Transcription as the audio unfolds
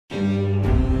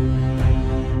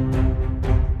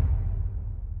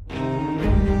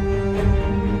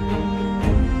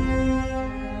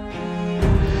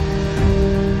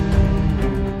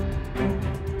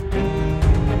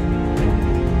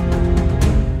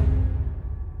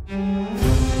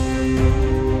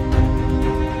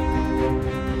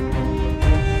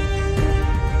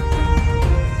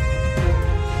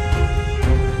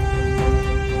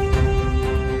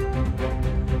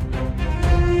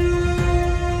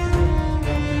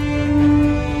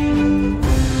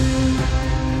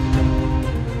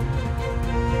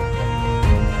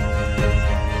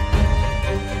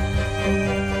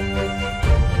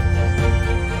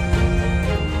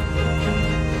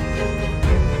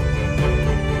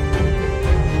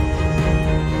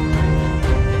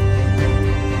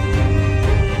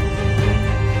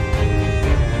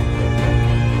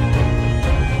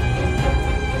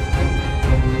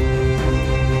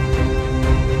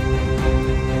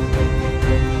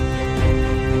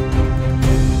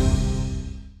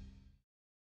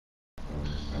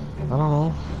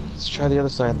Let's try the other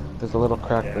side. There's a little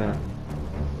crack there.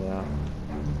 Yeah.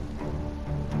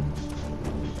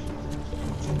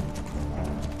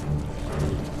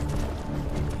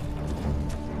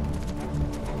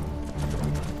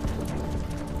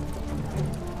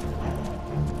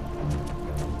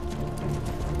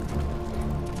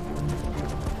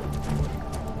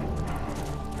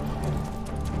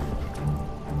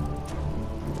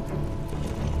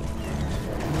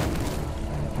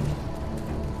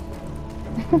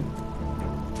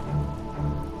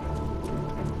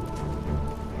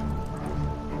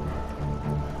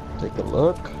 Take a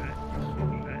look.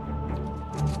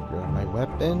 Grab my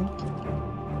weapon.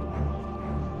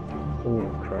 Oh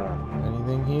crap.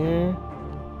 Anything here?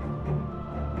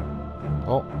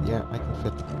 Oh, yeah, I can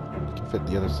fit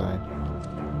the other side.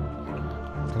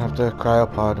 Gonna have to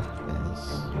cryopod. Yes.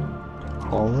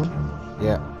 Home?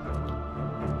 Yeah.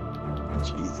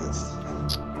 Jesus.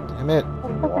 Damn it.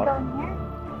 Supposed to go in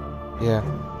here? Yeah.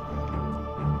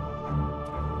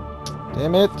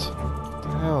 Damn it. What the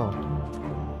hell?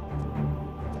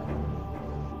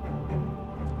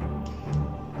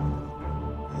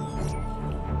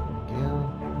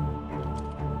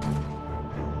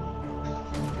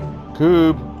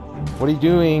 Coob, what are you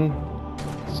doing?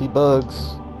 I see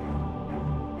bugs.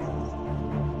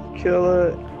 Kill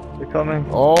it. They're coming.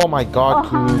 Oh my god,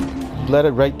 Coob. You led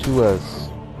it right to us.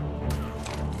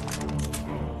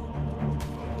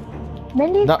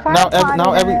 Mindy's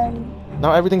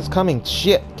Now everything's coming.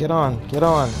 Shit, get on.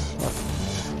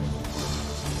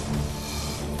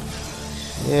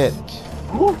 Shit.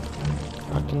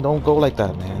 Fucking don't go like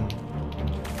that, man.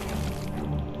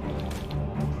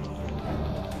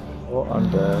 Oh, I'm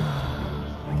dead.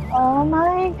 Oh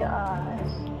my gosh.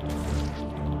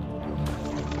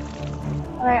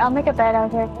 Alright, I'll make a bed out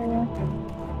here for you.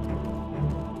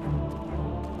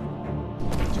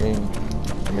 Okay,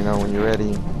 let me know when you're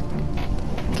ready.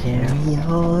 Carry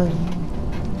on.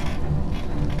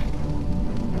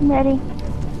 I'm ready.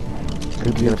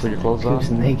 Coob, you gonna put your clothes on?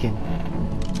 Coop's naked.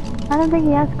 I don't think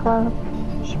he has clothes.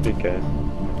 Should be good.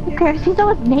 Who cares? He's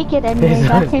always naked anyway, He's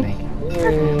always guys.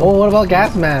 naked. Oh, what about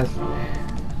gas mask?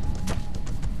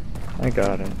 I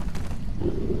got him.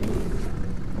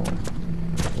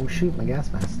 Oh shoot, my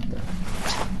gas mask.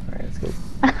 Alright, that's good.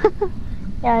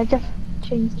 Yeah, I just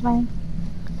changed mine.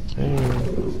 Okay.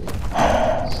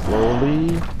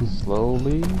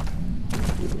 Slowly.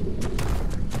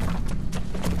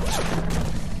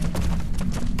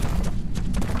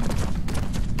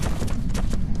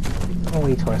 I'll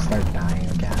wait till I start dying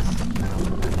of gas.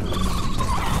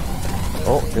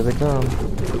 Oh, here they come.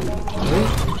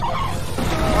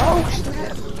 Oh shit!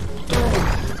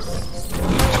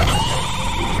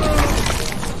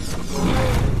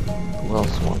 Who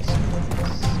else wants this?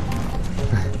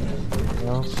 Who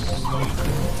else?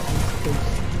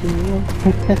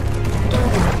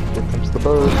 Here comes the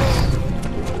birds.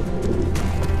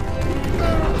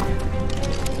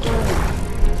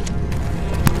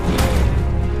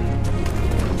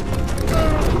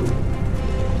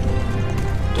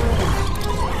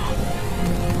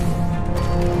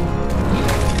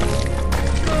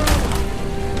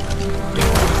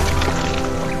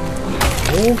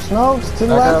 Oh, Snopes, to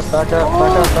the left! Back up.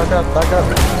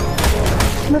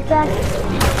 Look back.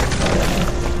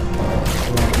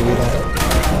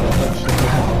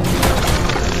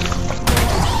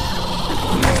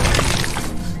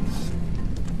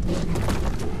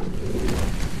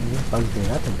 Bugs do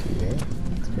nothing to you, eh?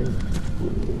 It's crazy.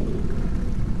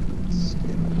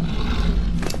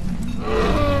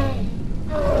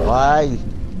 Why?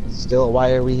 Still,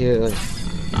 why are we here?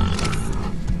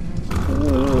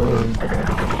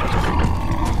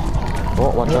 Oh,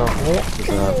 watch out. There's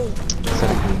a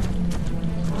centipede.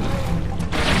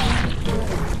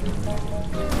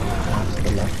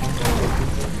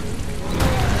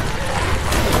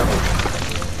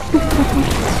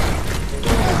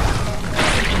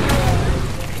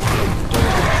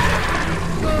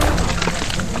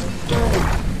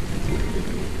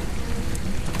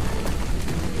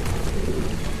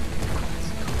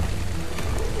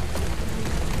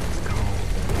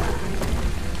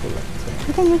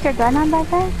 You can use your gun on that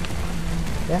guy?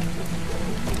 Yeah.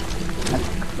 That's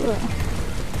cool.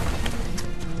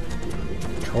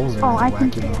 Controls are Oh, a I little can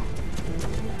wacky see. though.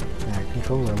 Yeah,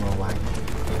 controls are a little wacky.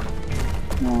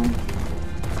 Yeah.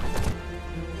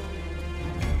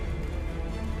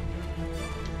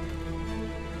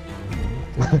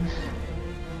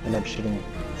 End up shooting at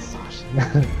Sasha.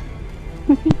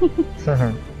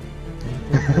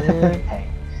 Hey.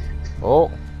 Oh,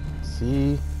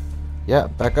 see? Yeah,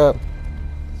 back up.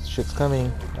 Shit's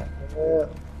coming. Back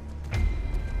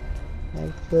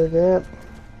it up.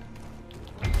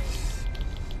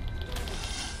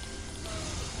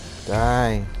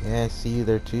 Die. Yeah, I see you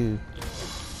there too.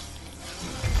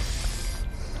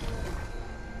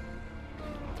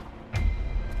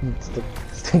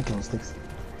 Glow sticks.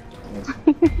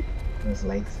 Those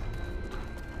legs.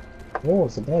 Oh,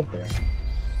 it's a bag there.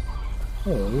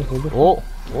 Oh,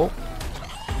 oh.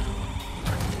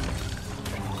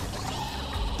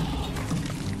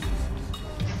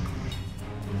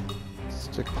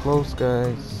 Stick close,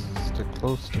 guys. Stick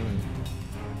close to me.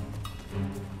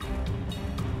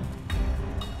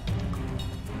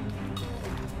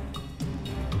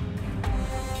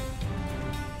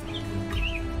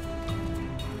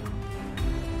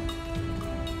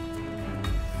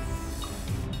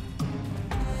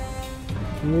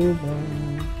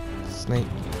 Snake.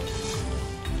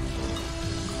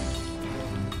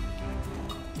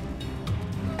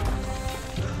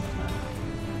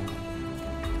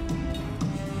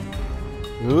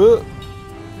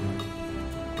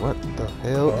 What the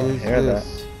hell is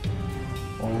this?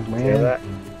 Oh Hear man. that?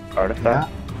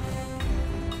 Artifact?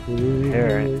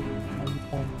 Hear it.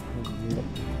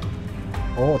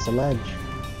 Oh, it's a ledge.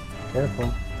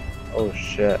 Careful. Oh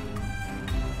shit.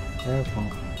 Careful.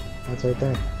 That's right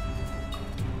there.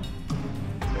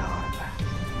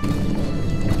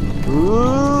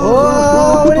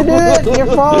 Oh, what are you doing?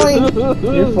 You're falling.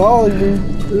 You're falling, dude.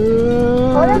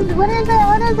 What is it? What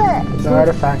is it? It's an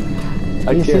artifact.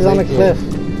 She's on a cliff.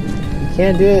 You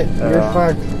can't do it. You're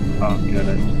fucked. Oh, get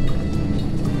it.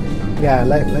 Yeah,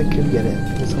 let Kid get it.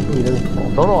 Just hope he doesn't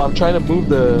fall. No, I'm trying to move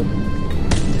the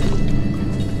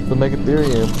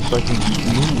Megatherium so I can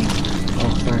move.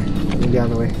 Oh, sorry. Let me get out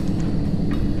of the way. Let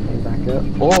me back up.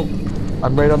 Oh,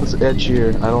 I'm right on this edge here.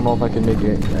 I don't know if I can make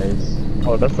it, guys.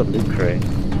 Oh, that's a loot crate.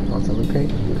 Want some loot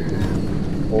crate?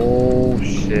 Oh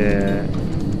shit.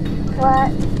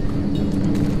 What?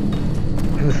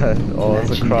 Oh,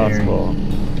 it's a crossbow.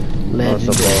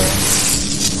 Legendary.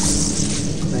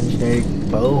 Legendary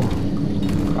bow.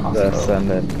 The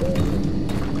ascendant.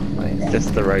 Nice.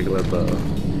 Just the regular bow.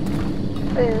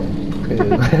 Boo. Cool.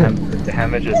 The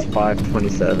damage is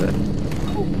 527.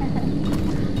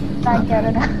 Not good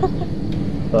enough.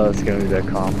 Oh, it's gonna be that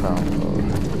compound bow.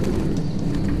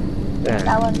 That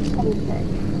Damn. one's pretty sick.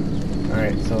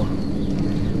 Alright, so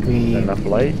Enough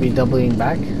light? we doubling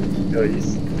back. Yo, you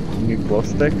need glow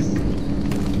sticks?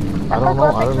 I don't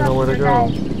know. I don't even know where to go.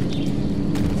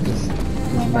 Just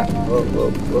Whoa, whoa,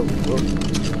 whoa, whoa.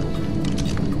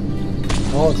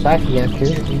 oh, it's back again. Here,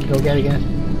 you can go get it again.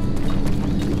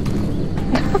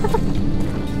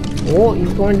 Oh,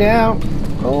 he's going down.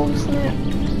 Oh snap!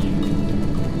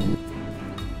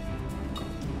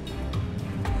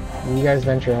 You guys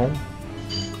venture home.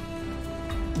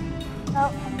 Oh,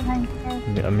 I'm behind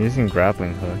you. I'm using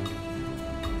grappling hook.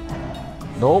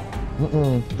 Nope.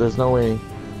 There's no way.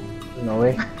 No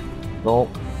way. Nope.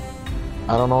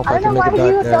 I don't know if I I don't can know make why it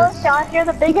you back, were so guys. shocked. You're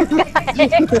the biggest guy.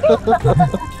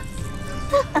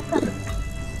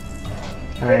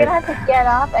 You're gonna have to get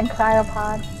up and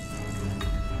cryopod.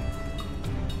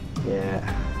 Yeah.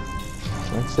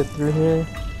 Can I sit through here?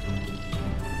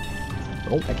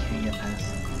 Oh, I can't get past.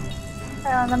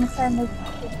 Let me send this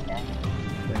picture.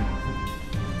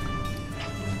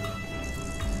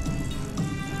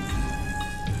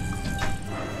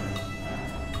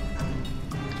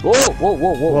 Whoa, whoa,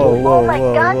 whoa, whoa, Whoa, whoa. whoa, Oh my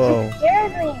whoa, god, whoa. you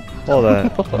scared me. Hold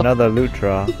on. Another loot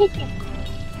drop.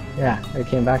 Yeah, it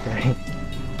came back already.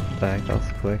 Back, that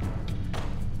was quick.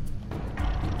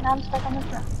 Now I'm stuck on this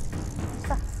rock.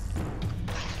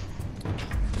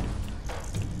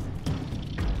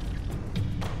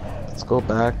 Let's go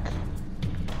back.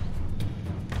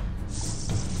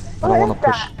 I What don't is want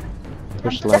to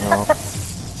push the leg off.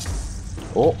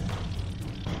 Oh,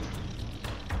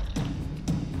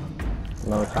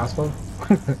 Another crossbow.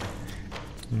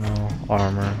 No,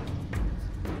 armor.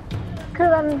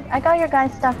 Cause I got your guy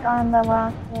stuck on the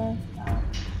rock there.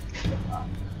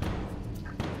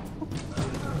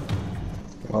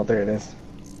 Well, there it is.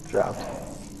 Dropped.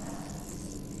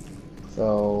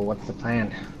 So, what's the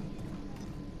plan?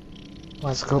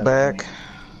 let's go back.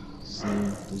 See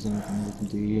if there's anything we can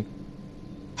do.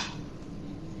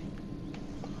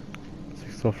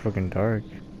 It's so freaking dark.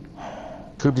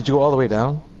 Coop, did you go all the way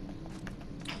down?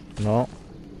 No.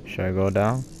 Should I go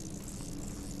down?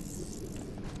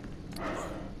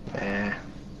 Yeah.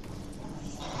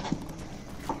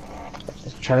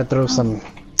 Just try to throw some.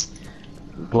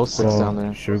 Glow sticks down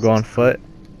there. Should we go on foot?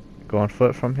 Go on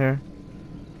foot from here?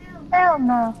 Hell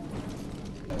no.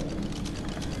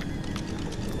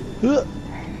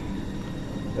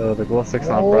 Yo, the glow stick's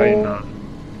not bright enough.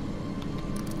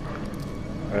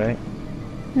 Right?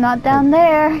 Not down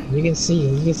there. You can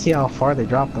see how far they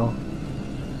drop though.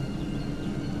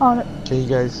 Oh, Can you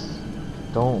guys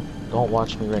Don't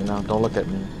watch me right now. Don't look at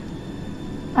me.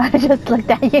 I just looked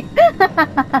at you.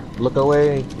 Look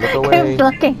away. Look I'm away.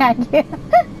 looking at you.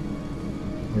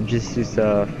 And just use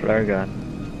a flare gun.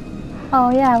 Oh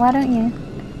yeah, why don't you?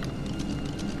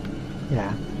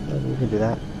 Yeah, we can do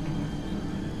that.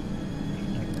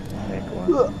 Make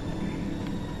one.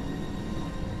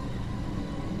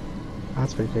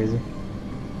 That's pretty crazy.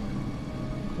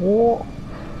 Whoa!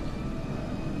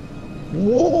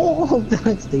 Whoa!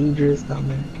 That's dangerous down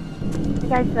there. You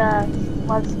guys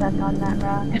was stuck on that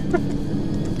rock.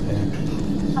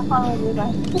 I'll follow you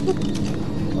guys.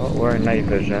 Oh, we're in night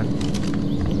vision.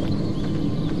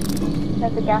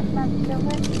 Does the gas mask still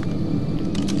work?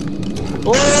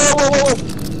 Whoa!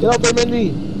 Get out there, Mindy!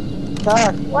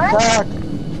 Attack! What? Attack!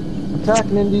 Attack,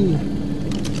 Mindy!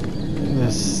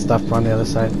 There's stuff on the other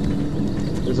side.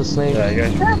 There's a snake. Yeah, you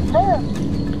guys. Move.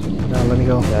 No, let me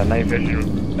go. Yeah, night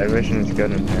vision. Night vision is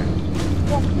good in here.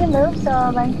 Yeah, can you move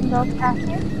so Len can go past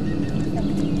you?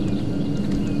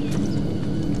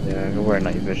 Yeah, we're in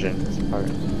night vision. It's part.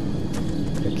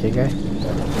 Okay, guy.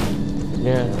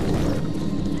 Yeah.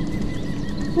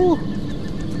 Oh.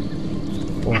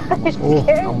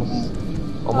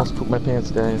 Almost pooped my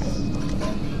pants, guys.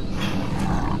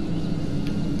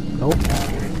 Nope.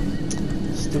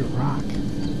 Stupid rock.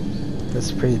 This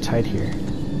is pretty tight here.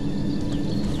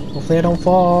 Hopefully I don't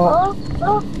fall.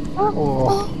 Oh.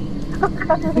 Oh.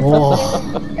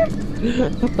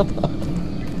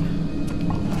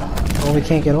 Oh, we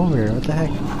can't get over here. What the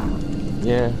heck?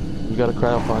 Yeah, you gotta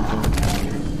cry up on him.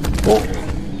 Oh.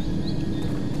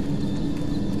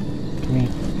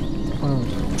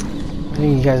 Can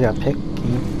you guys got pick?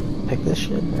 Can you pick this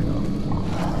shit or no?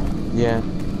 Yeah.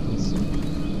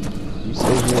 You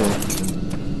stay here.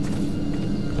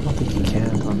 I don't think you can.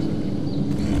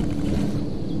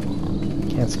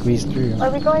 Can't squeeze through.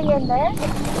 Are we going in there?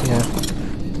 Yeah.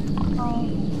 Oh.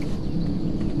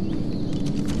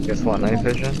 Guess what? Night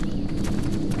vision.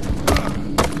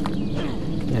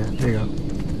 Yeah, there you go.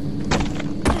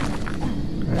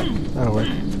 Alright, that'll work.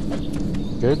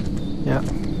 Good? Yeah.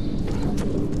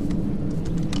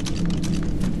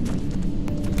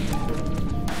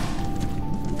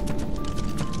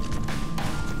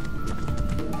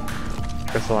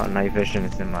 Guess what? Night vision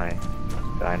is in my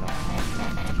dino.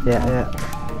 Yeah.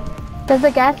 Does the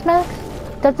gas mask?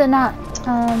 Does it not?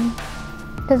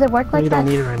 Does it work No, like you that? don't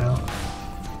need it right now.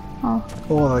 Oh.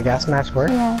 Oh, the gas mask work?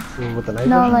 Yeah. With the night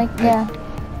No, vision? like yeah.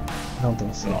 I don't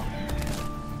think so.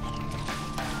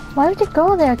 Why would you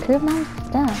go there, Coop? Now it's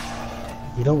done.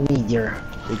 You don't need your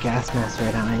gas mask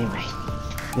right now anyway.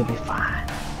 You'll be fine.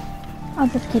 I'll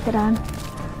just keep it on.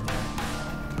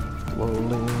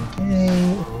 Slowly.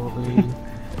 Hey. Slowly.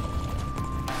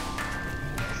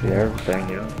 See everything,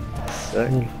 yo.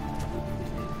 Sick.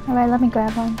 Alright, let me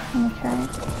grab one. Let me try it.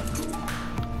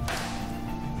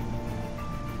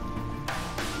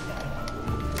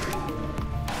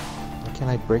 Why can't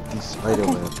I break these spider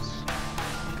webs?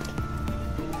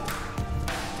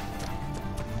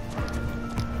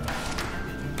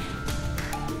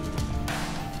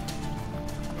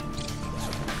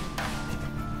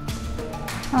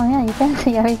 Oh yeah, you can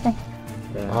see everything.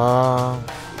 Yeah.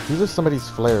 These are somebody's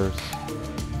flares.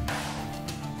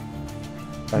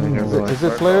 I think they're going Is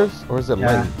it for flares or is it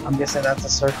Yeah, light? I'm guessing that's a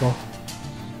circle.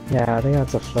 Yeah, I think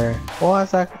that's a flare. Oh,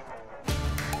 that's a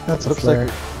Looks flare.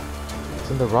 like it's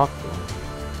in the rock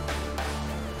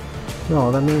though.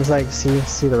 No, that means like, see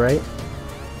the right?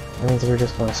 That means we're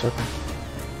just going a circle.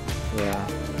 Yeah.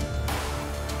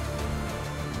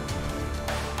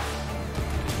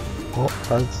 Oh,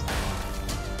 bugs.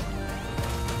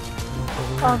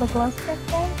 Oh, the glow stick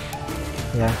thing?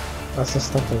 Yeah, that's the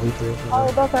stuff that we do.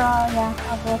 Oh, those are all, yeah,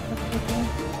 all glow sticks we do.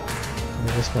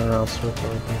 We're just going around circle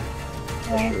right there.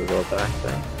 Yeah. Should we go back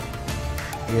then?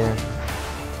 Yeah.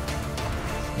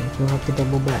 You don't have to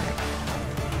double back.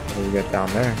 What do we get down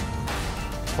there?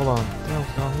 Hold on. Damn,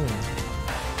 it's down here.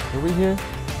 Are we here?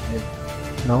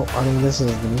 No, I think this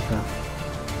is the new path.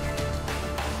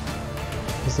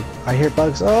 I hear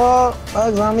bugs. Oh,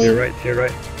 bugs on me. To your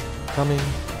right. Coming.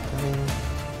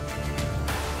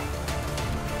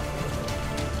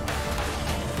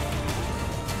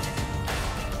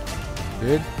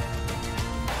 Good?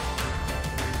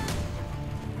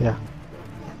 Yeah.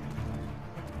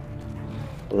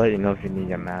 I'll let you know if you need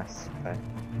your mask. Okay.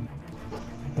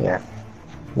 Yeah.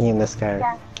 Me and this guy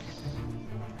Yeah.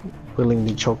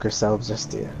 willingly choke ourselves just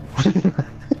to.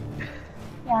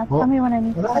 Yeah, Well, tell me when I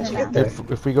need to well, put how'd it you on. get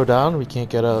If we go down, we can't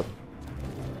get up.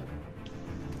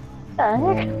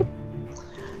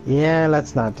 Yeah,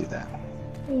 let's not do that.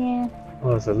 Yeah. Oh,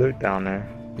 there's a loot down there.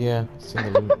 Yeah, it's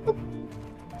in the loot.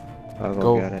 I'll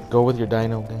go get it. Go with your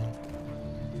dino, man.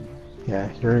 Yeah,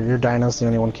 your dino's the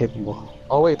only one capable.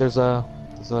 Oh wait, there's a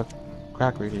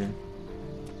crack right here.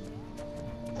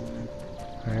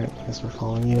 Alright, guess we're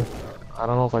following you. I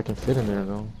don't know if I can fit in there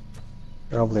though.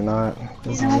 Probably not. You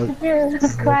Doesn't know what look. to do.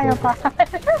 Cryopod.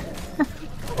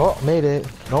 Oh, made it.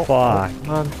 Nope. Fuck. Come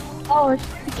on. Oh,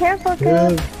 be careful,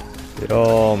 Good. kid.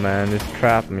 Oh man, this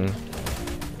trapped me.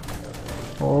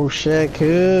 Oh shit,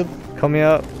 Coob. Come here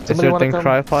up. Is your thing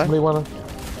cryopod?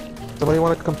 Somebody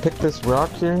wanna come pick this rock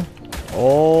here?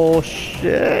 Oh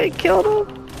shit, killed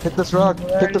him. Pick this rock.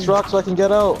 Pick this rock so I can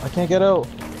get out. I can't get out.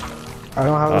 I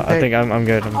don't have a I pick. think I'm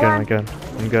good. I'm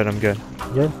good. I'm good.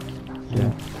 Good?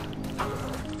 Yeah.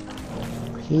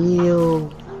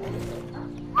 Heal.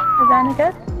 Is that any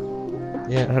good?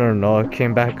 Yeah. I don't know. It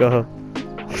came back up. I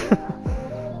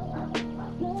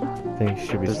think it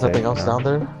should be There's safe nothing else now. down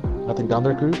there? Nothing down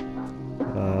there, Groot? I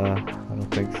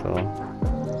don't think so.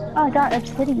 Oh, I got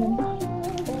obsidian.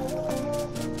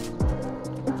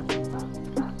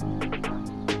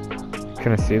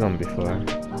 Couldn't see them before.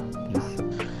 Just,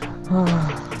 How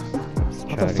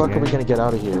try the it fuck are we again. gonna get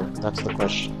out of here? That's the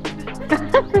question.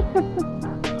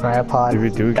 Cryopod.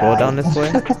 Do we go die. down this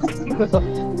way?